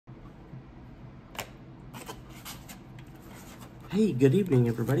Hey, good evening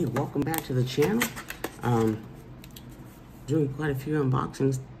everybody. Welcome back to the channel. Doing quite a few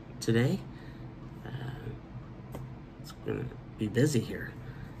unboxings today. It's gonna be busy here.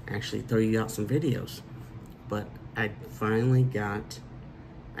 Actually throw you out some videos. But I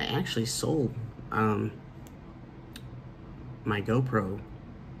actually sold my GoPro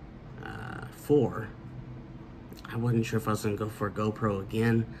 4. I wasn't sure if I was gonna go for a GoPro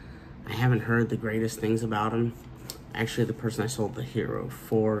again. I haven't heard the greatest things about them. Actually, the person I sold the Hero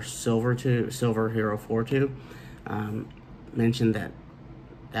 4 Silver Hero 4 to mentioned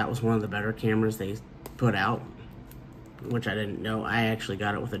that was one of the better cameras they put out, which I didn't know. I actually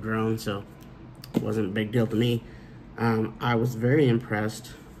got it with a drone, so it wasn't a big deal to me. I was very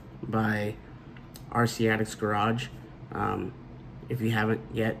impressed by RC Addicts Garage. If you haven't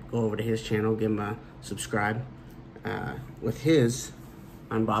yet, go over to his channel, give him a subscribe. With his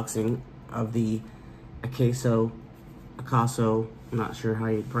unboxing of the Akaso, I'm not sure how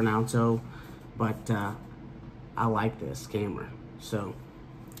you pronounce it, but I like this camera. So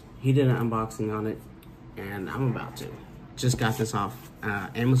he did an unboxing on it, and I'm about to. Just got this off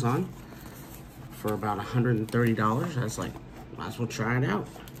Amazon for about $130. I was like, might as well try it out,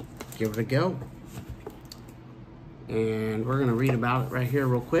 give it a go. And we're gonna read about it right here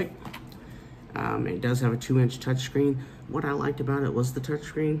real quick. It does have a 2-inch touchscreen. What I liked about it was the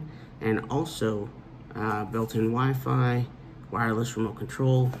touchscreen, and also built-in Wi-Fi, wireless remote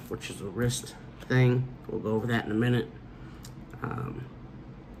control, which is a wrist thing. We'll go over that in a minute.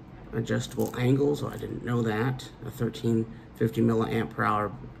 Adjustable angles, I didn't know that. A 1350 milliamp per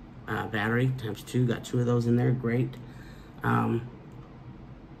hour battery times 2, got 2 of those in there, great. And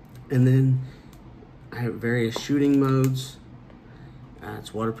then I have various shooting modes.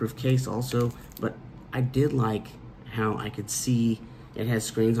 It's waterproof case also, but I did like how I could see it has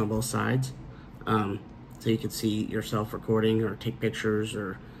screens on both sides. So you could see yourself recording or take pictures,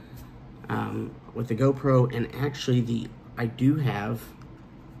 or with the GoPro. And actually I do have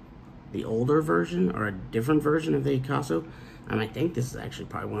the older version, or a different version of the Akaso. I think this is actually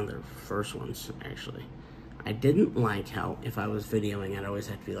probably one of their first ones, actually. I didn't like how, if I was videoing, I'd always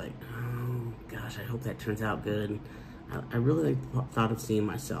have to be like, oh gosh, I hope that turns out good. I really thought of seeing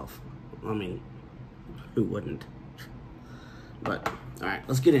myself. I mean, who wouldn't? But, all right,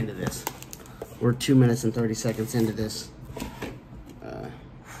 let's get into this. We're 2 minutes and 30 seconds into this.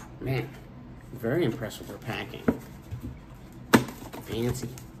 Man, very impressed with their packing.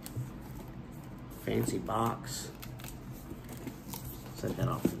 Fancy box. Set that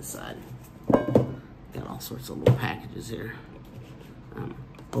off to the side. Got all sorts of little packages here.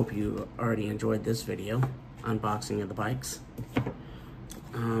 Hope you already enjoyed this video, unboxing of the bikes.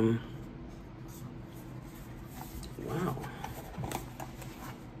 Wow.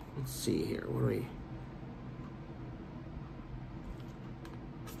 Let's see here, what do we...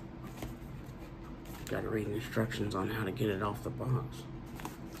 Gotta read instructions on how to get it off the box.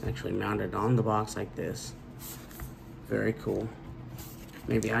 It's actually mounted on the box like this. Very cool.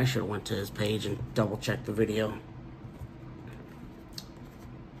 Maybe I should have went to his page and double checked the video.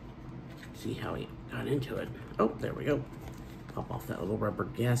 See how he got into it. Oh, there we go. Pop off that little rubber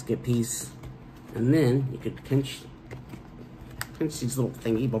gasket piece. And then you could pinch these little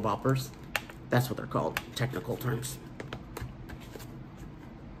thingy boppers. That's what they're called, technical terms.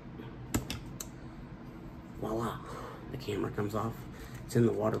 Voila, the camera comes off. It's in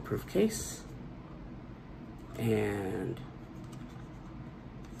the waterproof case. And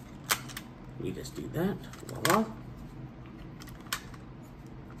you just do that, voila.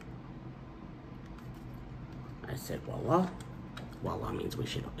 I said voila. Voila means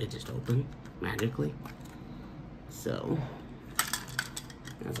it just opened magically. So,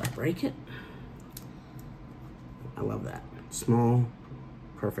 as I break it, I love that. Small,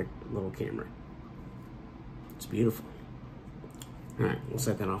 perfect little camera. It's beautiful. All right, we'll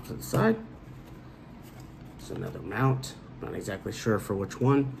set that off to the side. It's another mount. Not exactly sure for which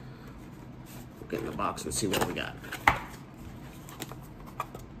one. We'll get in the box and see what we got.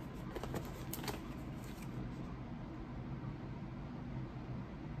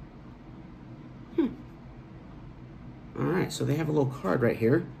 All right, so they have a little card right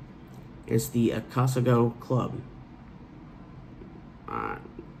here. It's the Akaso Club. I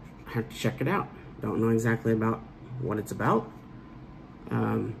have to check it out. Don't know exactly about what it's about.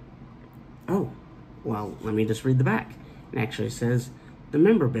 Oh, well, let me just read the back. It actually says, the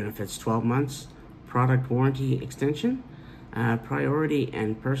member benefits 12 months, product warranty extension, priority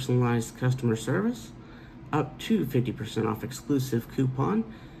and personalized customer service, up to 50% off exclusive coupon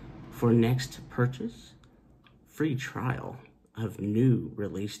for next purchase, free trial of new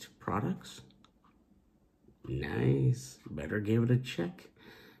released products, Nice. Better give it a check.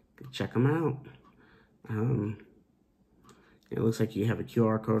 Check them out. It looks like you have a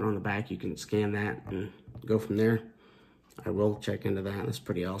QR code on the back. You can scan that and go from there. I will check into that. That's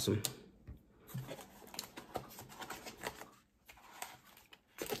pretty awesome.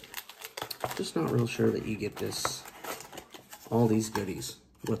 Just not real sure that you get all these goodies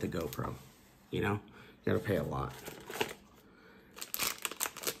with the GoPro. You know, you gotta pay a lot.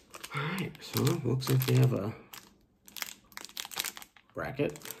 All right, so it looks like we have a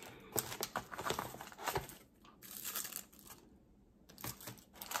bracket.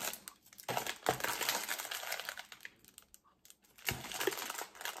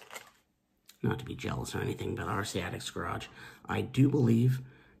 Not to be jealous or anything, but RC Addict's Garage, I do believe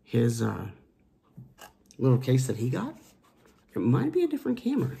his little case that he got, it might be a different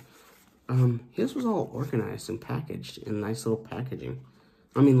camera. His was all organized and packaged in nice little packaging.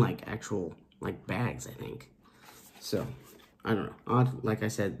 I mean, like actual, like bags, I think. So, I don't know. Like I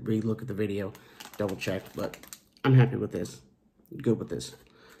said, re-look at the video, double check, but I'm happy with this. Good with this.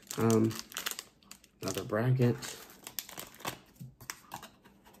 Another bracket.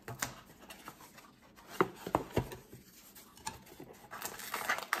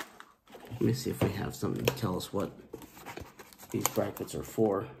 Let me see if we have something to tell us what these brackets are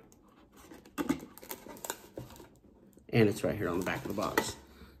for. And it's right here on the back of the box.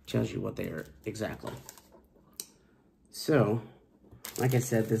 Tells you what they are exactly. So, like I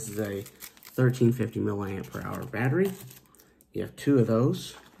said, this is a 1350 milliamp per hour battery. You have 2 of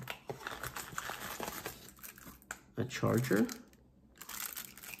those. A charger.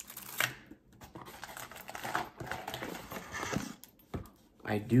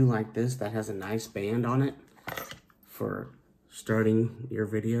 I do like this. That has a nice band on it for starting your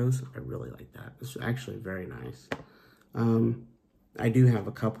videos. I really like that. It's actually very nice. I do have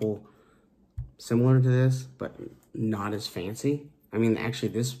a couple similar to this, but not as fancy. I mean, actually,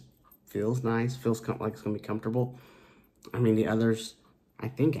 this feels nice. Feels like it's going to be comfortable. I mean, the others, I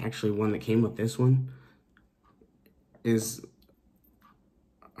think actually one that came with this one is,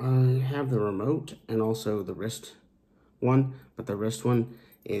 I have the remote and also the wrist one, but the wrist one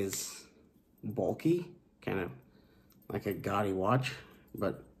is bulky, kind of like a gaudy watch,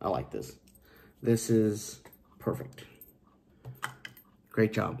 but I like this. This is perfect.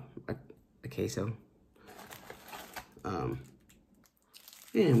 Great job, Akaso.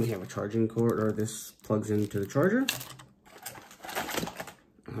 And we have a charging cord, or this plugs into the charger.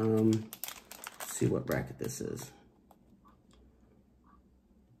 Let's see what bracket this is.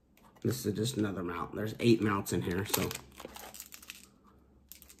 This is just another mount. There's 8 mounts in here, so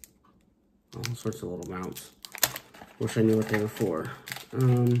all sorts of little mounts. Wish I knew what they were for.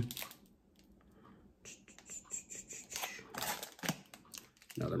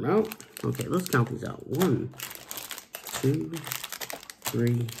 Another mount. Okay, let's count these out. 1, 2,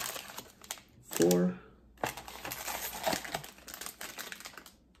 3, 4.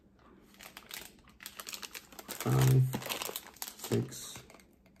 5, 6.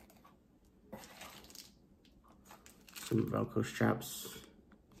 Some Velcro straps.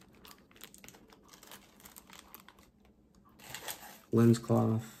 Lens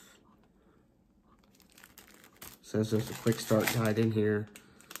cloth. Says there's a quick start guide in here.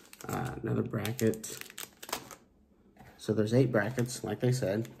 Another bracket. So there's 8 brackets, like they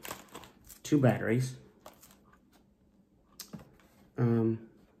said. 2 batteries. I don't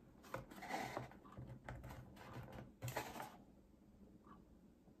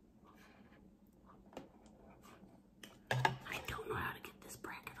know how to get this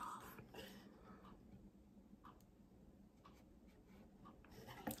bracket off.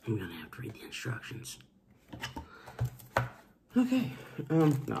 I'm gonna have to read the instructions. Okay,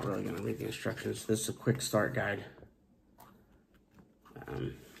 not really gonna read the instructions. This is a quick start guide.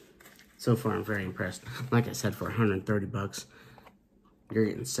 So far I'm very impressed. Like I said, for 130 bucks, you're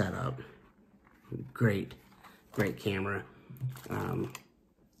getting set up. Great camera.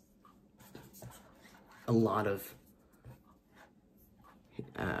 A lot of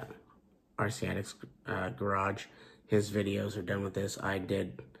RC Addict's Garage, his videos are done with this. I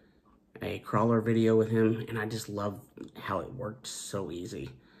did a crawler video with him, and I just love how it worked so easy.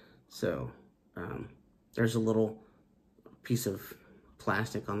 So there's a little piece of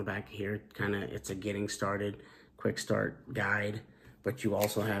plastic on the back here, it's a getting started quick start guide, but you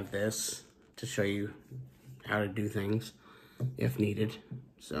also have this to show you how to do things if needed.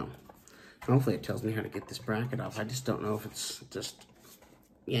 So hopefully it tells me how to get this bracket off. I just don't know if it's just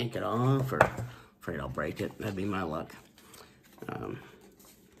yank it off, or afraid I'll break it. That'd be my luck. All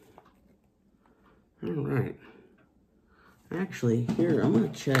right. Actually, here, I'm gonna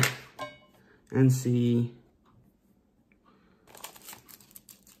check and see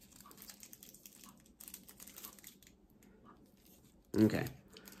Okay.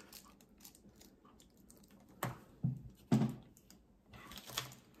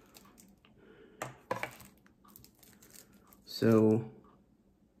 So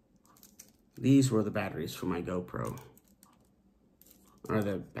these were the batteries for my GoPro, or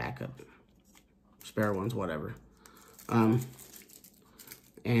the backup, spare ones, whatever.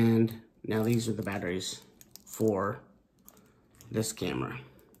 And now these are the batteries for this camera.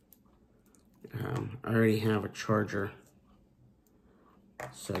 I already have a charger,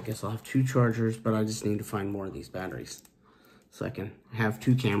 so I guess I'll have 2 chargers, but I just need to find more of these batteries so I can have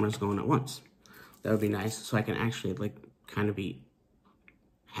 2 cameras going at once. That would be nice, so I can actually like kind of be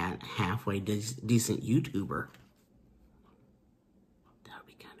halfway decent YouTuber. That would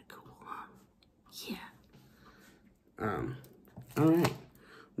be kind of cool, huh? Yeah. All right.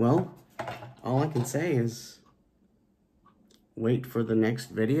 Well, all I can say is wait for the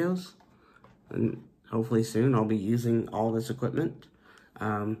next videos, and hopefully soon I'll be using all this equipment.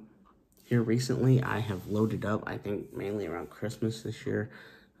 Here recently I have loaded up, I think mainly around Christmas this year.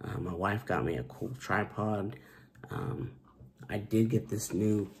 My wife got me a cool tripod. I did get this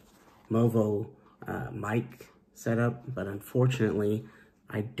new Movo mic set up, but unfortunately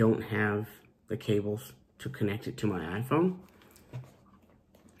I don't have the cables to connect it to my iPhone.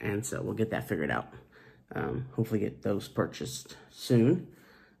 And so we'll get that figured out. Hopefully get those purchased soon.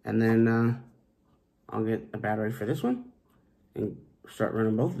 And then I'll get a battery for this one and start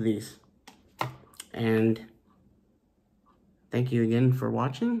running both of these. And thank you again for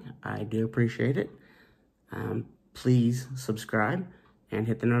watching. I do appreciate it. Please subscribe and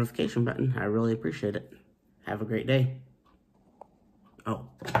hit the notification button. I really appreciate it. Have a great day. Oh,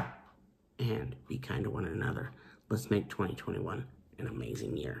 and be kind to one another. Let's make 2021 an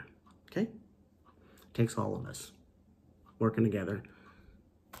amazing year. Okay? Takes all of us working together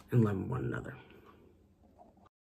and loving one another.